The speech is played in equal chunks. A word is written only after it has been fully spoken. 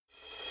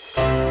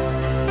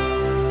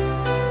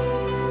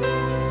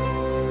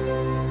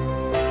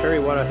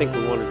Terry, what I think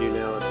we want to do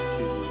now is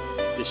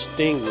to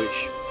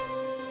distinguish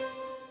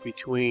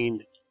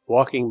between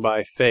walking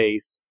by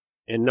faith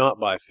and not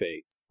by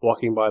faith,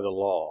 walking by the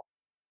law.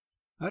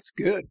 That's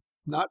good.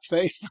 Not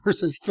faith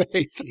versus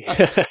faith.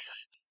 Yeah.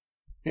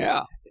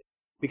 Yeah,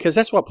 Because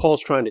that's what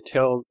Paul's trying to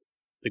tell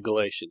the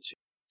Galatians,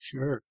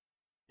 sure.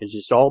 is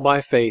it's all by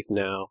faith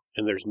now,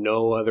 and there's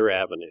no other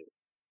avenue.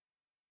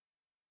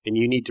 And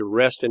you need to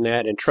rest in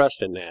that and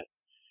trust in that.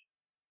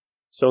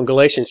 So in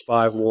Galatians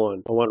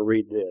 5:1, I want to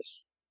read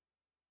this.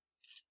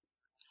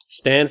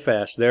 Stand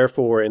fast,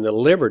 therefore, in the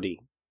liberty,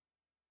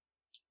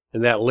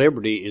 and that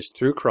liberty is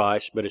through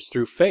Christ, but it's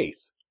through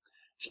faith.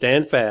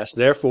 Stand fast,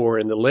 therefore,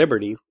 in the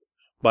liberty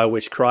by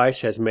which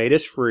Christ has made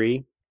us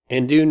free,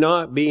 and do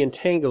not be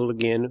entangled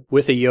again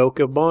with a yoke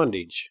of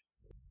bondage.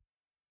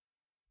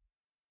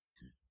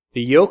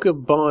 The yoke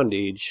of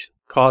bondage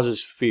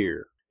causes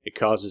fear. It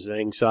causes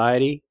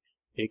anxiety.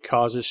 It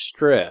causes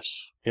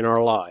stress in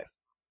our life.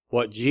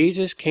 What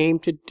Jesus came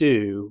to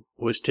do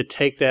was to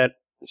take that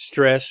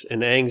stress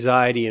and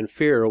anxiety and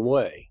fear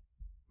away.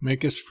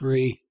 Make us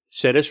free.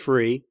 Set us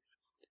free.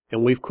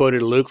 And we've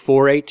quoted Luke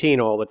 4:18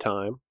 all the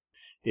time.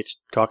 It's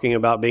talking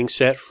about being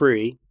set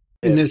free.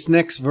 In this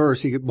next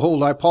verse,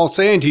 behold, I, Paul,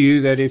 say unto you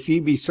that if ye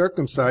be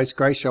circumcised,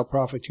 Christ shall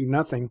profit you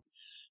nothing.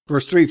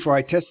 Verse 3, for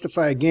I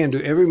testify again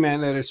to every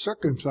man that is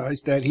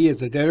circumcised that he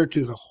is a debtor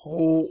to the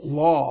whole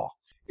law.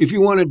 If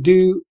you want to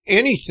do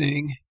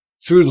anything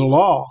through the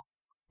law,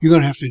 you're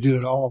going to have to do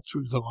it all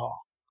through the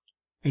law.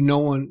 And no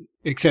one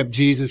except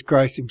Jesus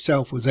Christ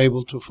himself was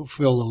able to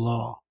fulfill the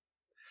law.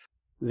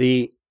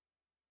 The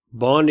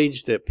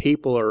bondage that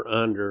people are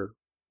under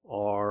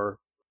are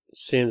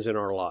sins in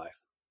our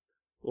life.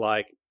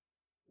 Like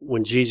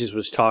when Jesus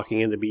was talking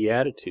in the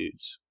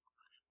Beatitudes,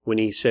 when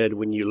he said,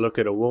 when you look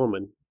at a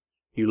woman,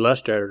 you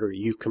lust at her,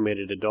 you've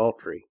committed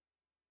adultery.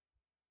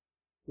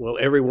 Well,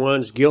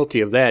 everyone's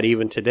guilty of that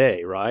even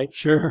today, right?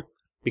 Sure.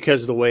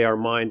 Because of the way our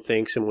mind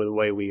thinks and with the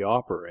way we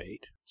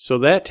operate. So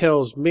that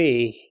tells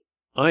me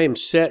I am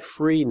set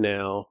free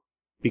now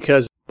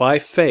because by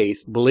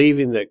faith,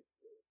 believing that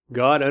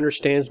God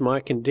understands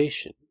my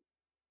condition.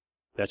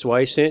 That's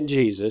why he sent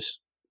Jesus.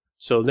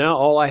 So now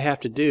all I have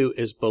to do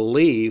is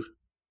believe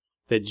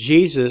that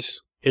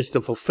Jesus is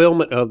the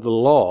fulfillment of the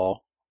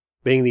law,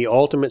 being the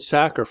ultimate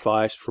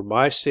sacrifice for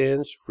my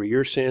sins, for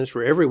your sins,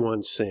 for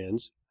everyone's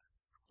sins.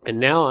 And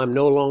now I'm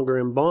no longer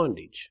in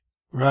bondage.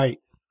 Right.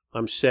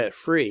 I'm set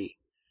free.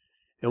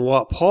 And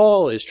what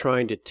Paul is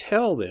trying to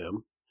tell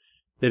them,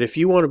 that if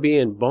you want to be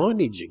in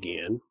bondage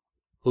again,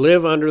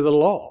 live under the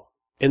law.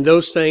 And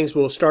those things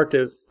will start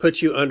to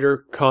put you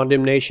under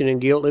condemnation and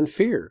guilt and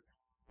fear.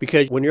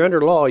 Because when you're under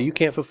law, you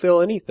can't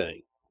fulfill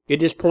anything. It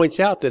just points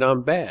out that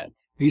I'm bad.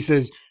 He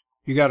says,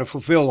 you got to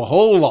fulfill the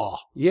whole law.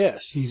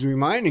 Yes. He's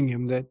reminding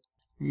him that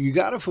you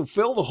got to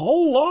fulfill the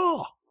whole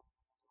law.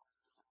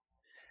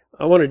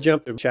 I want to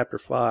jump to chapter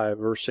 5,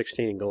 verse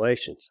 16 in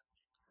Galatians.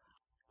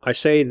 I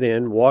say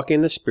then, walk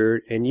in the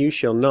Spirit, and you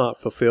shall not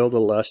fulfill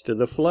the lust of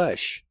the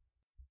flesh.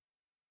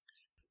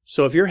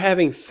 So if you're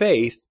having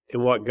faith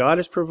in what God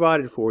has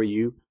provided for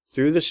you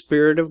through the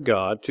Spirit of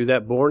God, through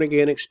that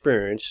born-again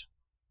experience,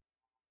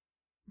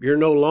 you're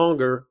no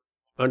longer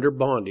under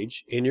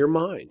bondage in your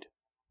mind.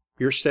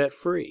 You're set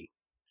free.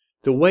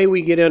 The way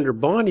we get under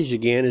bondage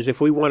again is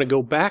if we want to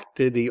go back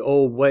to the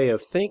old way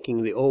of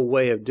thinking, the old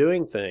way of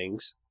doing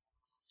things,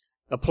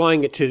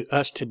 applying it to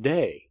us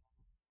today.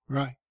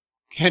 Right.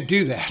 Can't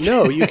do that.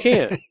 No, you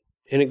can't.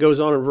 And it goes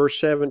on in verse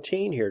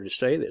 17 here to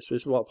say this.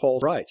 This is what Paul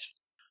writes.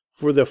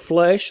 For the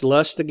flesh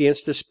lusts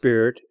against the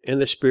Spirit, and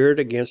the Spirit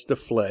against the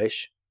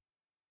flesh.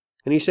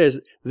 And he says,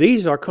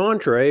 these are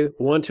contrary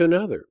one to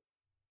another.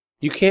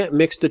 You can't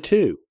mix the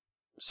two,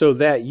 so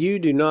that you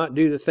do not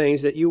do the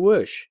things that you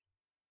wish.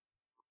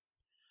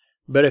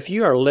 But if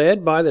you are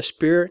led by the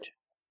Spirit,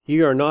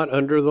 you are not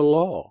under the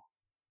law.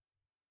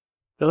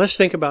 Now let's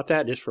think about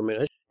that just for a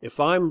minute. If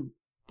I'm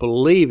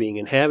believing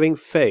and having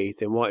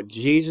faith in what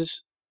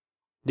Jesus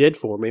did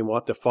for me and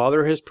what the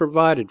Father has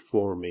provided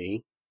for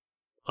me,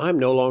 I'm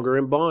no longer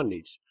in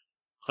bondage.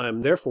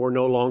 I'm therefore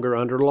no longer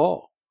under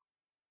law.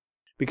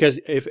 Because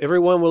if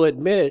everyone will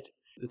admit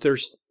that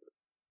there's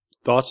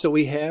thoughts that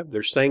we have,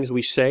 there's things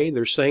we say,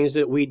 there's things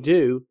that we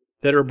do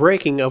that are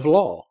breaking of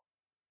law.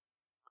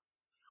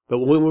 But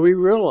when we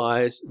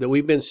realize that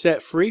we've been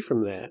set free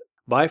from that,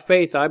 by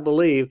faith I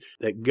believe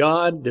that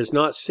God does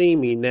not see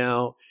me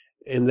now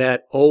in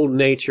that old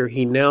nature.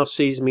 He now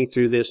sees me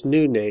through this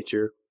new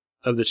nature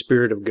of the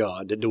Spirit of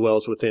God that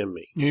dwells within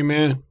me.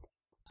 Amen.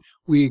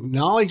 We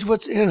acknowledge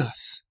what's in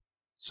us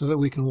so that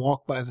we can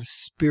walk by the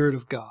Spirit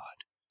of God.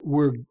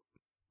 We're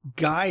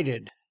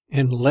guided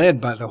and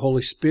led by the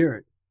Holy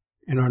Spirit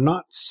and are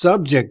not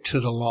subject to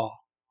the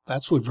law.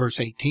 That's what verse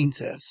 18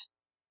 says.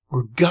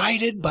 We're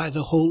guided by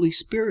the Holy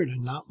Spirit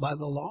and not by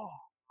the law.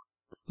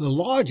 The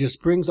law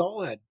just brings all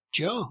that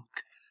junk.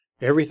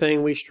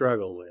 Everything we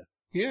struggle with.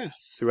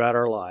 Yes. Throughout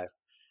our life.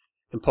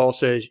 And Paul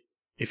says,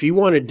 if you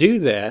want to do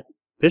that,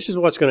 this is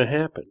what's going to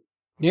happen.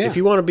 Yeah. If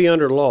you want to be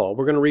under law,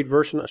 we're going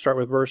to start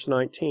with verse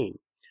 19.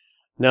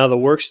 Now the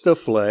works of the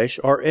flesh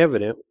are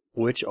evident,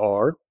 which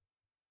are,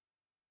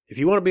 if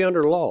you want to be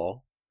under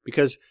law,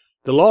 because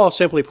the law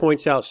simply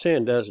points out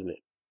sin, doesn't it?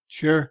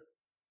 Sure.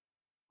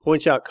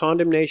 Points out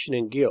condemnation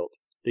and guilt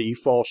that you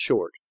fall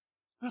short.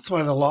 That's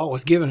why the law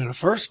was given in the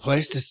first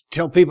place, to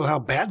tell people how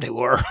bad they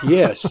were.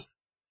 Yes.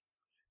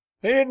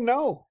 They didn't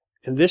know.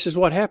 And this is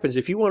what happens.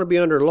 If you want to be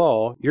under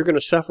law, you're going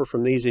to suffer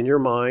from these in your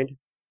mind,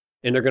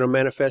 and they're going to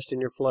manifest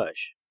in your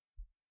flesh.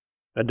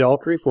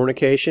 Adultery,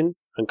 fornication,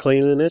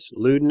 uncleanliness,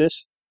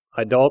 lewdness,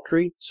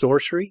 idolatry,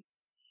 sorcery.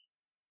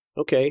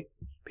 Okay.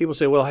 People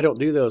say, well, I don't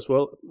do those.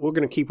 Well, we're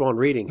going to keep on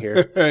reading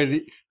here.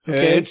 Okay.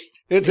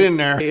 It's in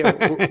there.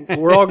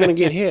 We're all going to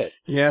get hit.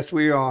 Yes,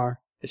 we are.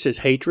 It says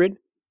hatred,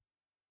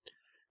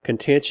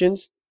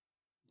 contentions,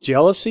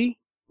 jealousy.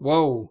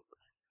 Whoa.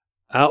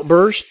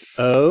 Outburst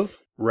of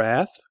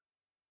wrath.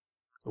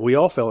 We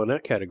all fell in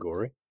that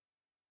category.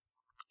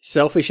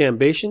 Selfish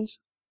ambitions,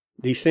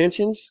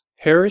 dissensions,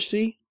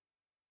 heresy,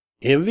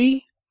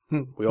 envy.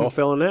 We all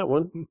fell in that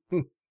one.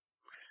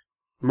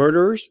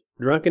 Murderers,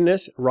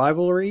 drunkenness,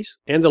 rivalries,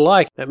 and the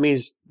like. That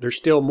means there's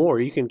still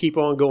more. You can keep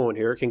on going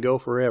here. It can go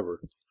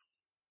forever.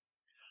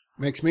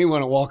 Makes me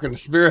want to walk in the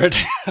Spirit.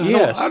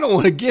 Yes. I don't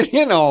want to get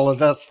in all of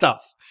that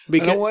stuff.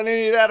 Because, I don't want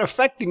any of that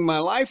affecting my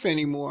life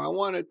anymore. I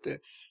want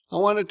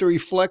it to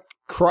reflect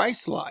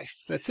Christ's life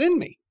that's in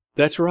me.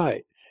 That's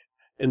right.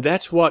 And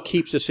that's what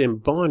keeps us in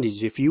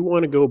bondage. If you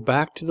want to go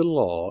back to the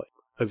law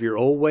of your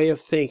old way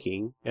of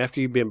thinking after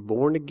you've been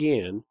born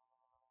again,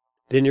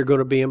 then you're going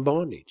to be in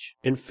bondage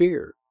and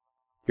fear.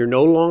 You're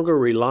no longer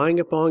relying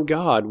upon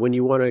God when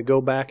you want to go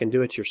back and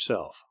do it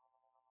yourself.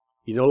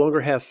 You no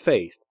longer have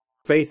faith.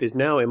 Faith is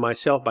now in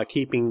myself by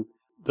keeping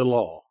the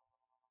law.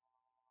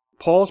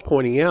 Paul's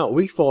pointing out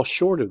we fall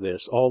short of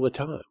this all the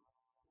time,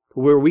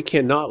 where we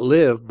cannot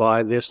live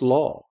by this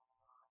law,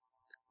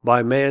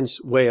 by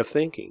man's way of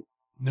thinking.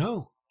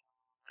 No.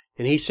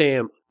 And he's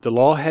saying the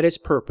law had its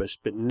purpose,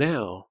 but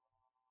now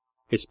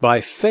it's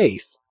by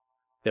faith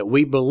that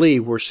we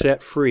believe we're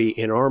set free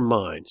in our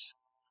minds.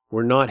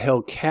 We're not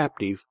held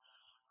captive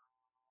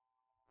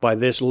by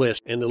this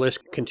list, and the list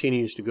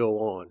continues to go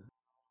on.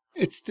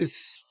 It's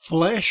this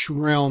flesh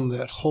realm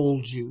that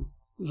holds you.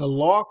 The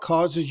law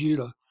causes you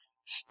to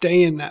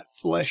stay in that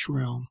flesh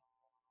realm.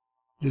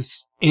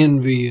 This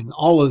envy and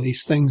all of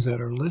these things that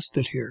are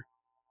listed here.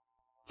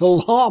 The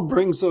law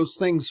brings those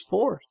things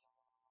forth.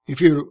 If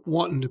you're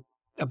wanting to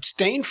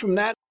abstain from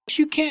that,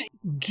 you can't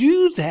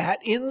do that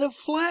in the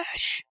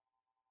flesh.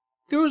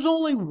 There was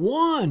only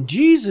one,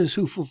 Jesus,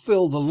 who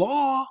fulfilled the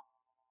law.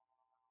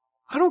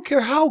 I don't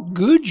care how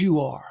good you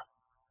are.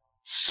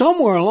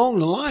 Somewhere along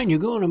the line, you're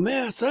going to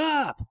mess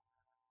up.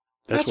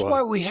 That's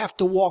why we have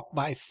to walk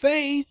by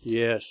faith.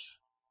 Yes.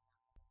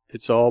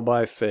 It's all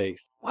by faith.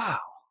 Wow.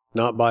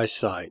 Not by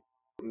sight.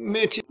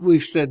 Mitch,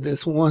 we've said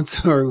this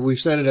once, or we've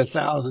said it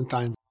 1,000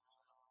 times.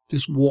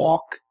 This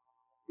walk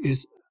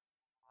is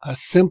a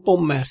simple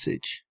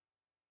message.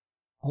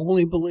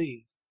 Only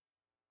believe.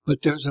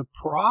 But there's a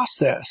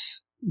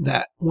process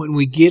that when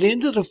we get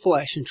into the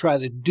flesh and try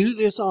to do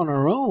this on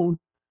our own,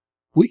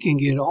 we can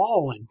get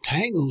all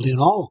entangled in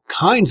all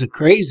kinds of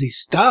crazy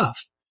stuff.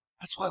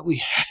 That's why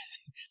we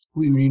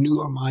renew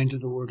our mind to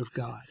the Word of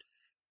God.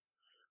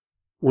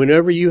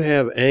 Whenever you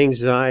have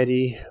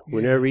anxiety,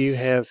 whenever you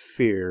have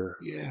fear,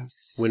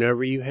 yes,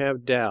 whenever you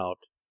have doubt,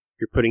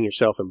 you're putting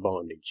yourself in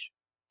bondage.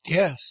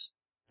 Yes.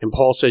 And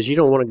Paul says you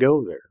don't want to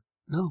go there.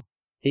 No.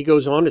 He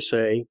goes on to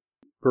say,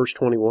 verse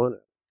 21,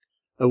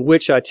 of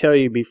which I tell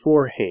you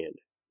beforehand,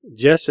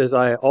 just as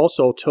I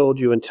also told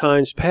you in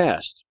times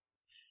past.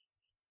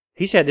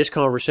 He's had this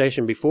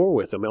conversation before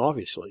with them,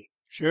 obviously.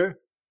 Sure.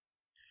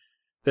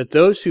 That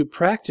those who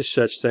practice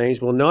such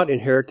things will not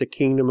inherit the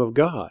kingdom of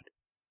God.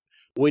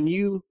 When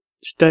you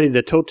study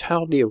the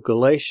totality of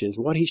Galatians,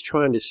 what he's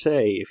trying to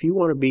say, if you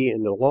want to be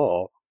in the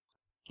law,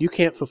 you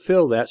can't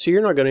fulfill that, so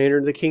you're not going to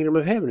enter the kingdom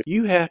of heaven.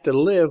 You have to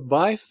live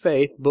by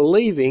faith,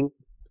 believing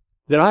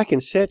that I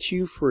can set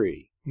you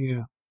free.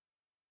 Yeah.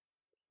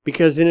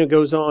 Because then it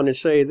goes on to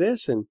say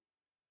this in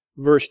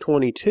verse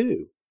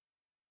 22.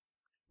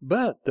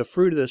 But the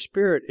fruit of the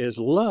Spirit is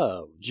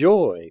love,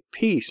 joy,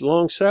 peace,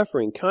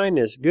 long-suffering,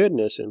 kindness,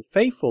 goodness, and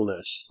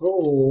faithfulness.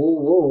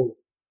 Whoa.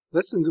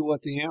 Listen to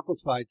what the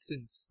Amplified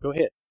says. Go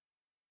ahead.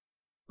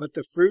 But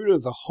the fruit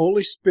of the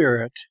Holy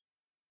Spirit,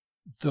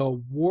 the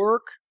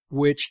work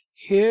which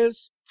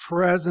His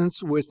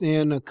presence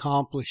within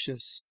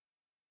accomplishes.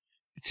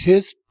 It's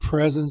His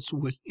presence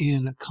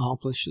within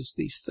accomplishes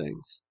these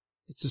things.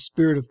 It's the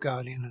Spirit of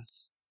God in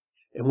us.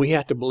 And we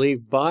have to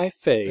believe by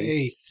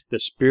faith. The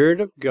Spirit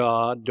of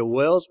God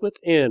dwells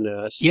within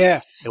us.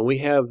 Yes. And we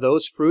have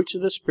those fruits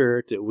of the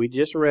Spirit that we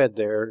just read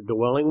there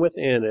dwelling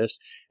within us.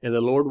 And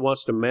the Lord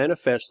wants to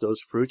manifest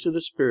those fruits of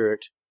the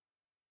Spirit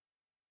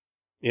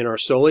in our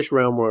soulish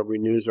realm, where it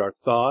renews our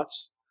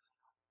thoughts,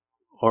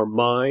 our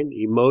mind,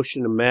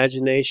 emotion,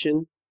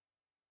 imagination,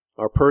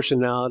 our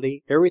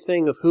personality,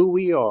 everything of who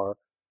we are.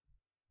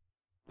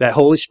 That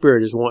Holy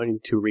Spirit is wanting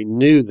to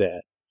renew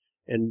that.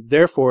 And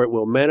therefore it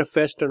will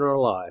manifest in our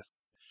life.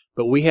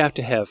 But we have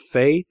to have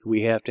faith,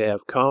 we have to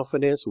have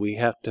confidence, we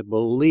have to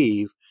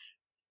believe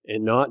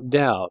and not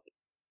doubt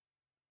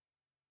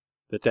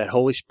that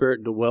Holy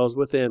Spirit dwells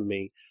within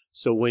me.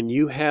 So when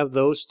you have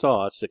those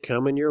thoughts that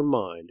come in your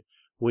mind,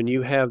 when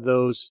you have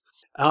those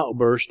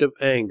outbursts of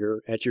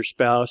anger at your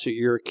spouse or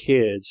your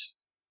kids,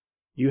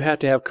 you have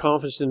to have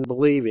confidence in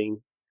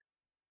believing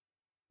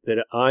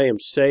that I am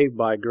saved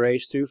by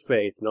grace through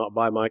faith, not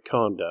by my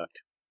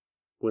conduct,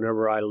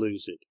 whenever I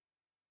lose it.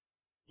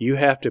 You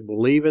have to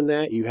believe in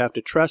that. You have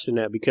to trust in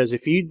that, because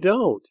if you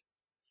don't,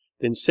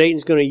 then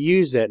Satan's going to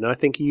use that, and I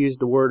think he used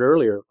the word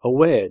earlier, a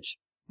wedge.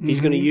 He's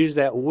going to use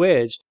that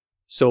wedge,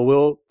 so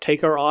we'll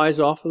take our eyes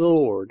off of the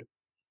Lord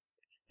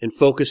and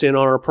focus in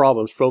on our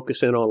problems,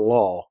 focus in on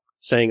law,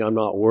 saying I'm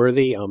not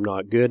worthy, I'm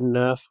not good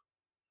enough,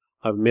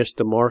 I've missed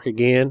the mark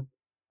again,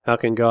 how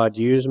can God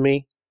use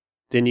me?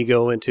 Then you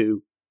go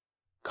into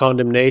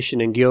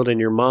condemnation and guilt in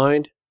your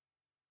mind,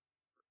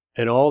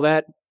 and all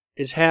that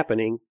is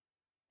happening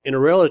in a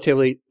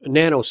relatively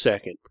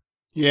nanosecond.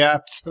 Yeah,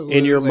 absolutely.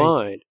 In your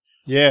mind.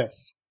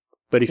 Yes.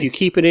 But if you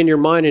keep it in your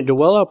mind and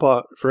dwell upon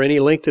it for any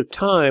length of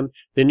time,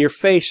 then your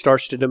faith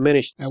starts to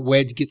diminish. That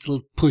wedge gets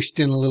pushed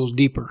in a little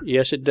deeper.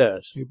 Yes, it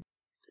does.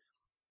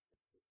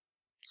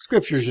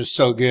 Scripture's just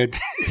so good.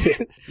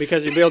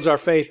 Because it builds our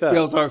faith up.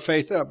 Builds our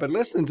faith up. But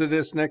listen to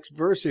this next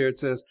verse here. It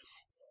says,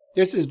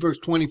 this is verse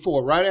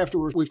 24, right after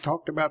we've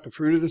talked about the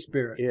fruit of the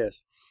Spirit.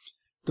 Yes.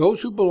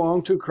 Those who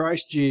belong to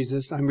Christ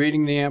Jesus, I'm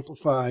reading the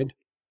Amplified,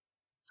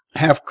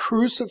 have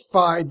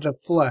crucified the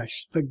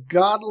flesh, the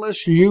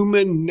godless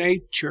human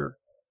nature.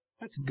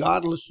 That's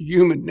godless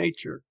human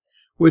nature,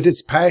 with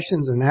its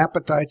passions and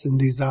appetites and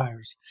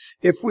desires.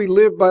 If we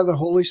live by the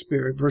Holy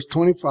Spirit, verse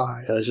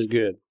 25. This is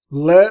good.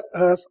 Let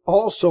us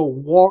also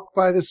walk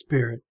by the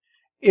Spirit.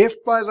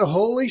 If by the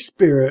Holy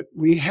Spirit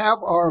we have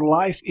our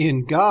life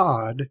in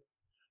God,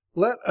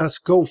 let us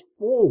go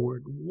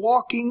forward,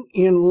 walking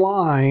in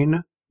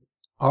line,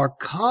 our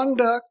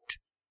conduct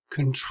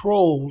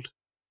controlled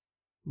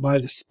by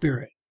the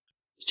Spirit.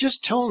 It's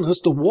just telling us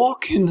to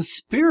walk in the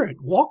Spirit,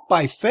 walk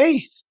by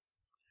faith.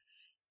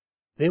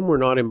 Then we're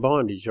not in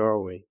bondage, are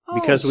we? Oh,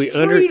 because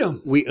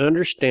we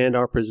understand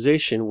our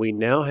position we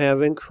now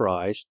have in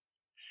Christ.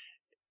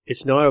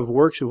 It's not of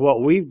works of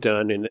what we've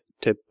done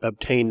to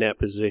obtain that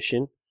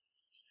position.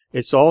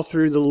 It's all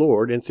through the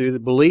Lord and through the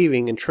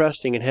believing and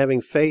trusting and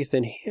having faith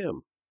in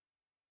Him.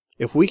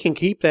 If we can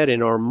keep that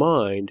in our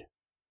mind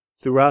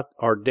throughout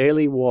our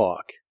daily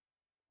walk,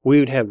 we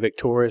would have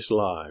victorious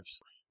lives.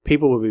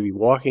 People would be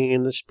walking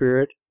in the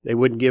Spirit. They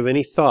wouldn't give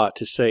any thought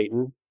to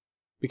Satan,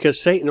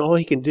 because Satan, all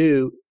he can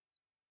do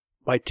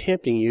by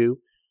tempting you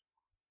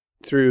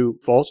through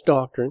false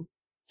doctrine,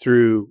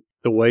 through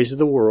the ways of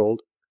the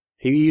world,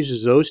 he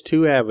uses those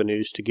two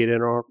avenues to get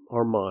in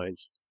our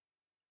minds.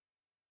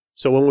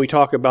 So when we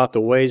talk about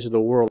the ways of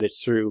the world,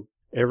 it's through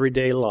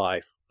everyday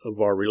life of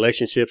our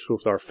relationships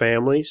with our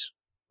families,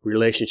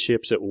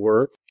 relationships at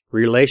work,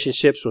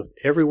 relationships with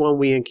everyone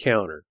we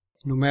encounter.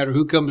 No matter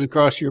who comes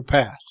across your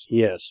path.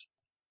 Yes.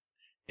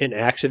 And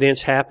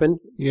accidents happen.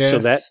 Yes. So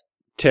that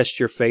tests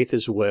your faith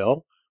as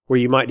well, where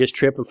you might just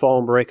trip and fall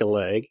and break a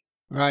leg.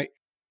 Right.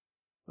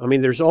 I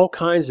mean, there's all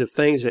kinds of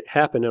things that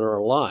happen in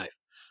our life,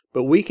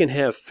 but we can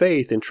have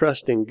faith and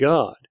trust in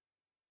God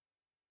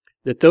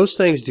that those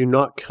things do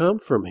not come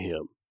from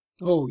Him.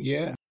 Oh,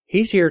 yeah.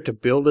 He's here to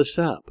build us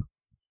up.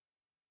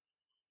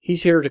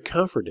 He's here to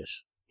comfort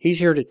us. He's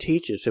here to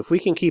teach us. If we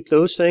can keep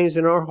those things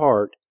in our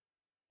heart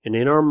and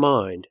in our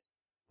mind,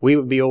 we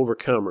would be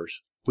overcomers.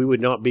 We would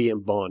not be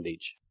in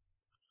bondage.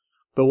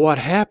 But what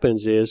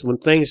happens is when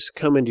things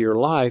come into your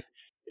life,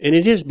 and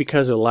it is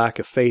because of lack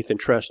of faith and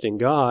trust in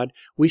God,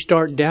 we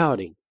start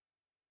doubting.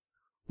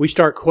 We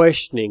start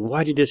questioning,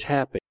 why did this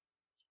happen?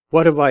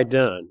 What have I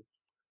done?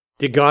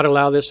 Did God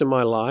allow this in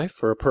my life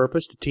for a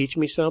purpose to teach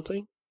me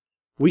something?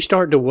 We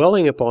start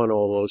dwelling upon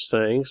all those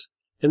things,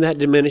 and that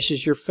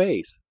diminishes your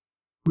faith.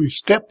 We've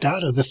stepped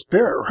out of the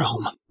spirit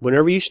realm.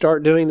 Whenever you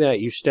start doing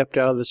that, you've stepped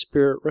out of the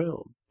spirit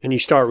realm, and you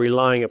start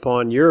relying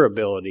upon your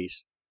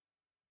abilities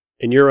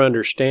and your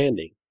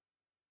understanding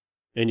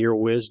and your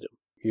wisdom.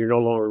 You're no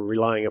longer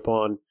relying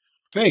upon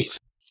faith.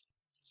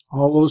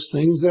 All those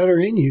things that are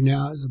in you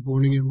now as a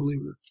born-again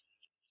believer.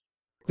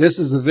 This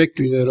is the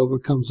victory that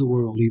overcomes the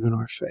world, even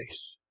our faith.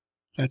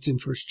 That's in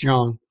 1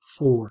 John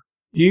 4.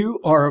 You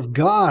are of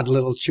God,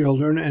 little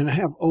children, and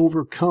have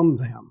overcome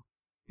them,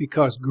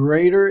 because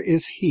greater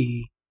is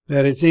He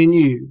that is in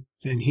you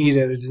than he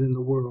that is in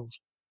the world.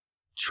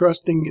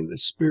 Trusting in the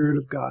Spirit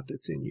of God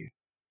that's in you.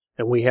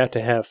 And we have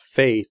to have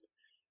faith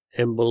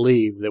and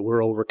believe that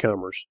we're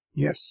overcomers.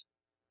 Yes.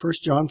 1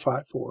 John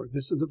 5:4.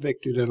 This is the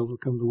victory that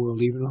overcomes the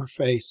world, even our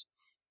faith.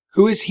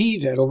 Who is he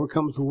that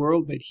overcomes the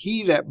world? But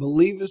he that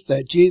believeth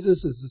that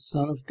Jesus is the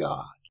Son of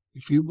God.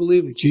 If you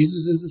believe that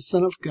Jesus is the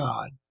Son of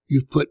God,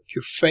 you've put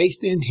your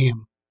faith in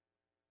Him.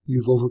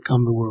 You've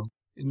overcome the world.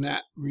 And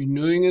that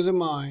renewing of the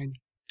mind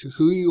to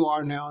who you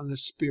are now in the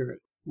Spirit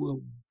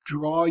will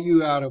draw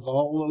you out of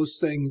all those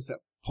things that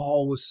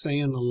Paul was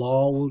saying the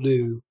law will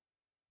do,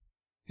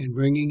 and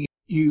bringing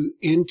you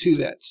into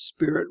that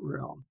spirit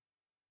realm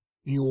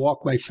And you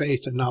walk by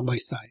faith and not by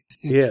sight.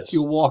 Yes.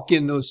 You walk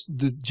in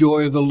the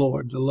joy of the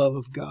Lord, the love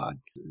of God,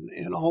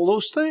 and all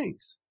those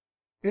things.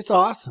 It's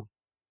awesome.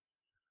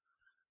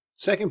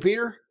 2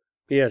 Peter?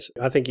 Yes,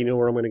 I think you know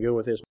where I'm going to go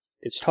with this.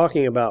 It's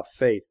talking about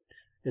faith.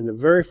 And the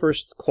very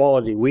first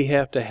quality we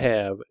have to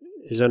have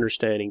is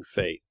understanding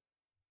faith.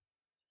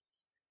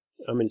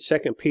 I'm in 2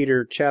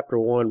 Peter chapter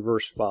 1,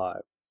 verse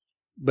 5.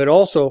 But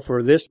also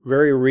for this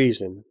very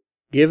reason,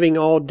 giving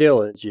all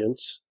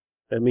diligence,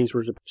 that means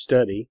we're to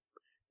study,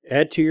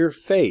 add to your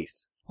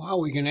faith. Wow,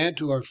 we can add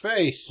to our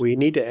faith. We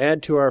need to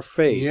add to our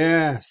faith.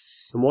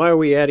 Yes. And why are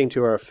we adding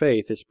to our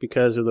faith? It's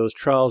because of those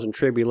trials and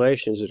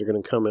tribulations that are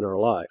going to come in our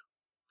life.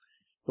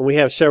 And we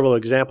have several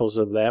examples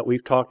of that.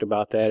 We've talked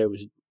about that. It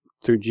was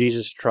through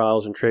Jesus'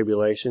 trials and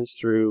tribulations,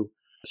 through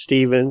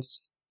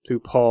Stephen's, through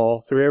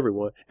Paul, through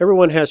everyone.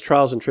 Everyone has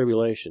trials and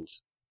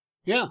tribulations.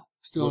 Yeah,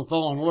 still in a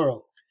fallen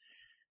world.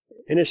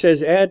 And it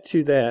says, add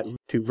to that,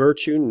 to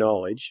virtue,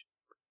 knowledge,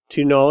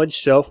 to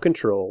knowledge,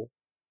 self-control,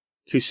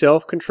 to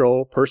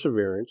self-control,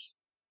 perseverance,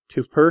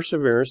 to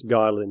perseverance,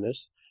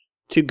 godliness,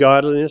 to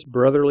godliness,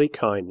 brotherly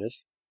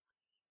kindness,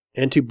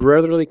 and to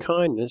brotherly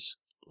kindness,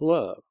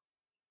 love.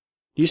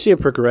 Do you see a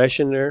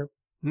progression there?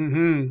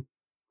 Mm-hmm.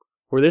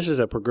 Where this is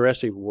a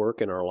progressive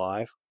work in our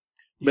life,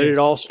 but Yes. it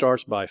all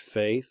starts by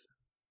faith.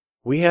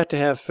 We have to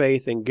have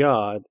faith in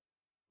God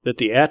that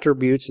the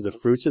attributes of the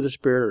fruits of the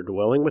Spirit are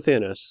dwelling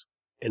within us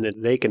and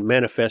that they can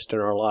manifest in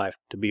our life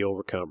to be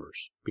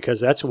overcomers. Because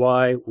that's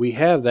why we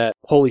have that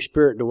Holy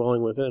Spirit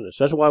dwelling within us.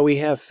 That's why we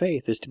have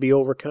faith, is to be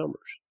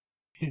overcomers.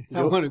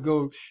 I want to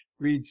go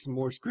read some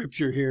more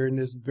scripture here in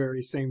this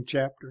very same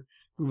chapter.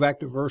 Go back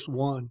to verse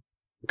 1.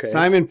 Okay.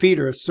 Simon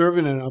Peter, a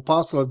servant and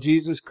apostle of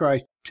Jesus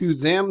Christ, to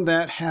them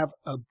that have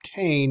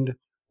obtained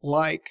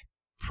like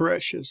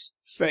precious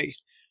faith.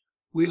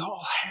 We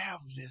all have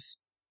this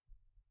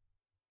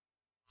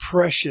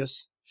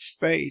precious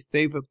faith.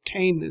 They've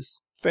obtained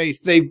this faith.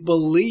 They've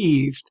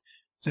believed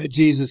that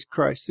Jesus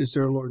Christ is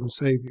their Lord and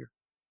Savior.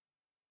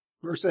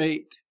 Verse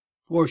 8,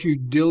 for if you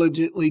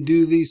diligently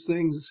do these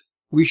things,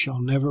 we shall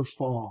never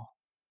fall.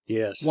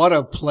 Yes. What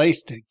a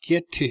place to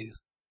get to.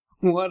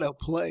 What a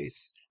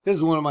place. This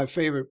is one of my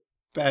favorite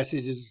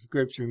passages of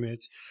Scripture,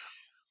 Mitch.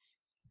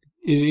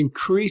 It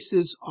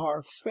increases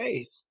our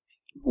faith.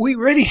 We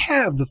already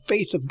have the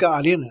faith of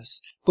God in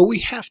us, but we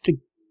have to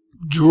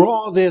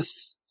draw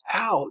this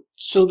out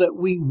so that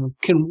we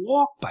can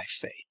walk by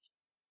faith.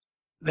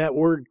 That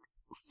word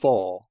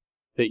fall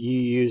that you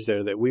use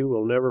there, that we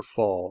will never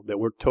fall, that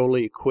we're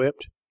totally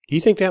equipped, do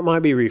you think that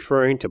might be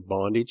referring to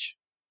bondage?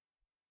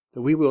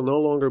 That we will no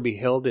longer be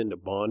held into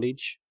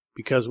bondage?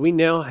 Because we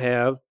now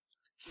have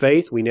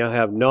faith, we now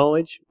have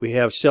knowledge, we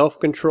have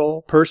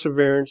self-control,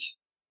 perseverance,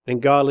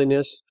 and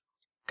godliness,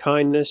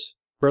 kindness,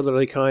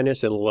 brotherly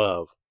kindness, and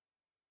love.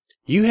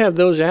 You have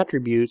those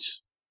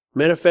attributes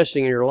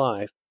manifesting in your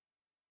life,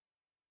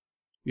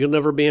 you'll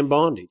never be in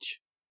bondage.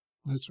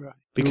 That's right.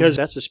 Because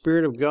that's the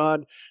Spirit of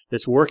God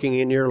that's working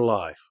in your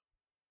life.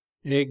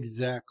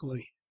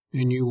 Exactly.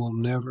 And you will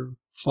never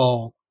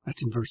fall.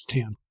 That's in verse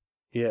 10.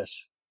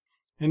 Yes.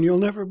 And you'll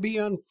never be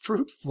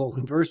unfruitful.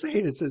 In verse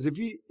 8 it says,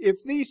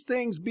 if these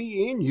things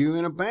be in you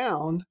and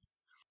abound,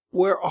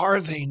 where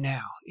are they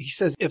now? He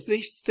says, if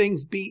these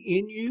things be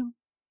in you,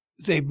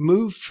 they've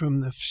moved from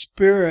the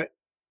spirit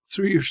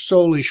through your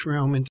soulish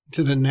realm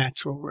into the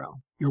natural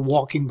realm. You're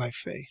walking by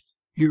faith.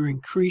 You're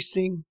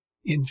increasing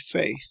in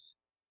faith.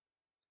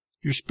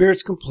 Your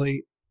spirit's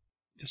complete.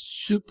 The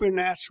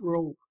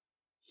supernatural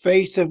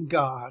faith of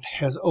God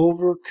has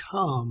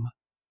overcome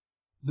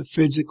the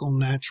physical,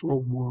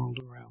 natural world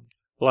around.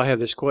 Well, I have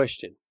this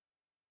question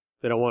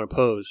that I want to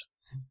pose.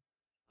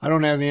 I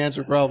don't have the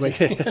answer, probably.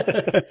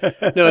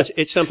 No,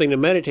 it's something to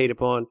meditate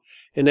upon,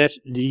 and that's,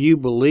 do you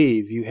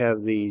believe you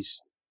have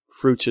these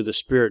fruits of the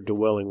Spirit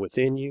dwelling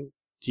within you?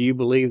 Do you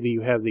believe that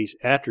you have these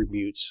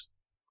attributes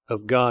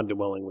of God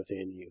dwelling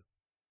within you?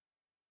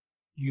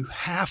 You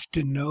have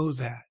to know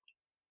that.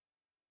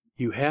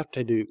 You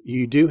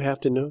do have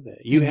to know that.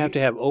 You have to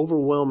have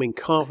overwhelming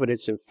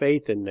confidence and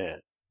faith in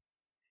that.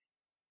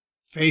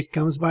 Faith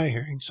comes by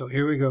hearing. So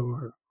here we go.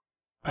 We're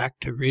back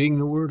to reading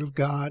the Word of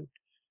God,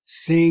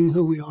 seeing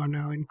who we are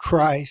now in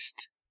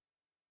Christ,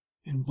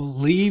 and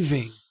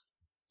believing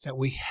that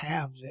we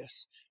have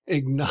this,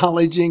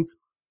 acknowledging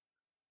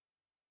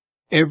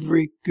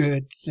every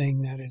good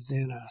thing that is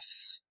in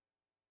us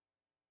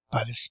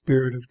by the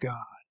Spirit of God.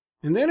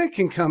 And then it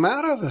can come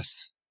out of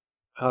us.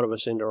 Out of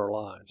us into our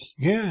lives.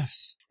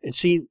 Yes. And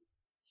see,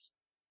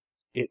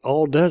 it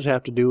all does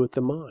have to do with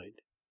the mind.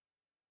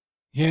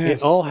 Yes.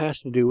 It all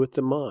has to do with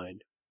the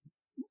mind.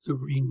 The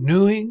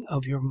renewing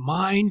of your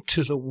mind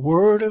to the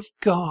Word of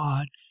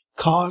God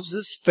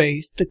causes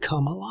faith to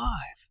come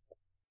alive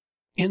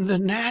in the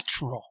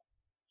natural.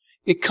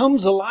 It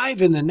comes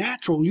alive in the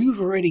natural.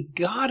 You've already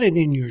got it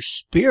in your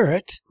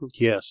spirit.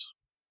 Yes.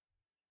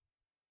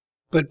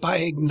 But by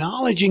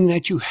acknowledging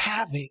that you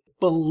have it,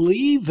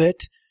 believe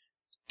it,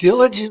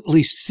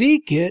 diligently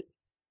seek it,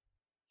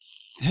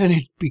 then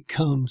it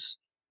becomes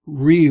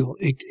real.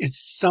 It's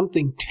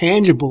something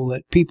tangible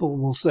that people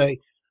will say,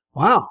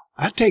 Wow,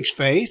 that takes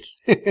faith.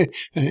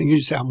 And you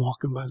say, I'm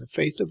walking by the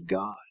faith of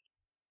God.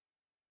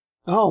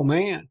 Oh,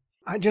 man.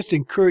 I just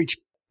encourage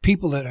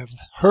people that have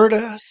heard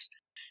us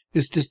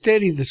is to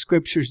study the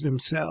scriptures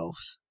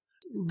themselves.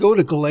 Go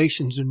to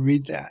Galatians and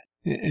read that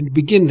and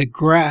begin to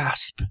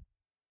grasp.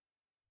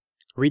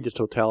 Read the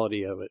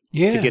totality of it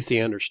Yes. to get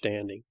the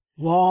understanding.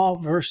 Law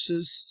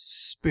versus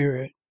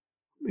spirit.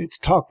 It's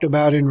talked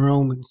about in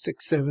Romans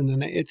 6, 7,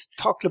 and 8. It's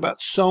talked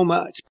about so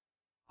much.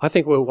 I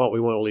think what we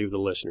want to leave the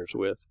listeners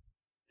with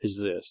is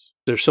this.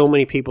 There's so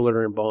many people that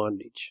are in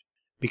bondage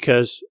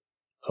because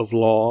of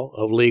law,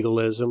 of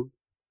legalism,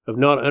 of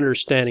not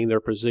understanding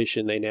their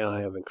position they now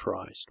have in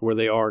Christ, where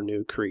they are a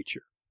new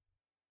creature.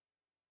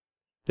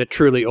 That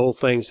truly old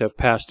things have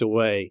passed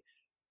away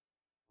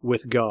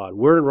with God.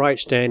 We're in right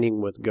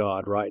standing with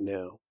God right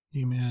now.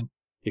 Amen.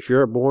 If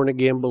you're a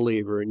born-again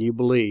believer and you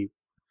believe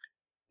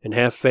and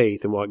have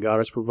faith in what God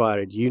has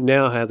provided, you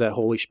now have that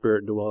Holy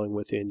Spirit dwelling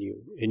within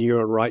you, and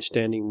you're in right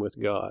standing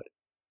with God.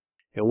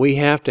 And we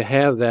have to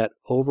have that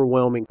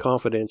overwhelming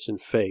confidence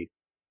and faith.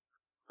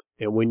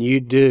 And when you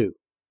do,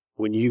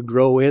 when you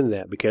grow in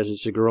that, because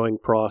it's a growing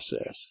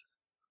process,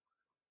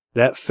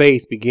 that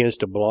faith begins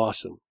to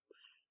blossom.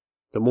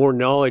 The more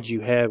knowledge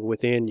you have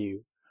within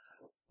you,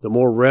 the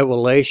more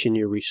revelation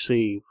you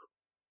receive,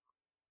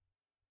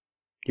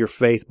 your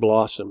faith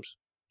blossoms.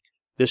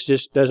 This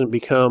just doesn't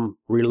become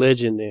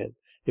religion then.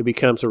 It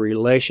becomes a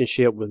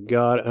relationship with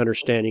God,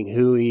 understanding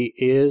who He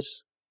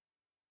is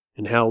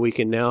and how we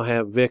can now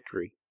have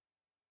victory.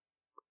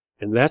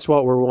 And that's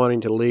what we're wanting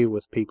to leave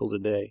with people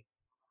today,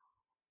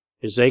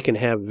 is they can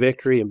have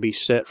victory and be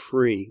set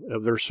free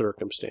of their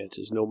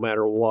circumstances, no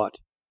matter what.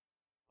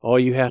 All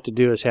you have to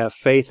do is have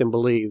faith and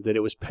believe that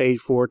it was paid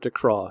for at the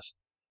cross,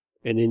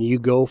 and then you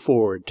go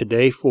forward,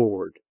 today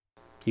forward.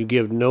 You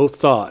give no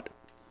thought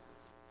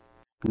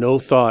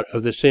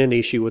of the sin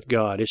issue with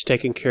God. It's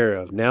taken care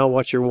of. Now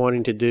what you're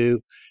wanting to do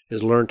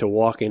is learn to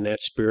walk in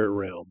that spirit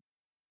realm,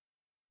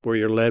 where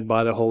you're led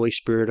by the Holy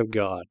Spirit of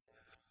God.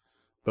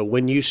 But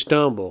when you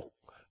stumble,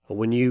 or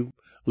when you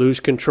lose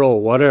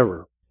control,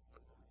 whatever,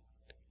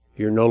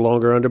 you're no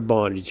longer under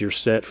bondage. You're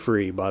set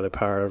free by the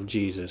power of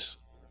Jesus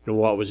and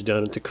what was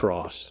done at the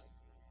cross.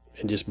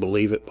 And just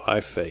believe it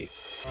by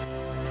faith.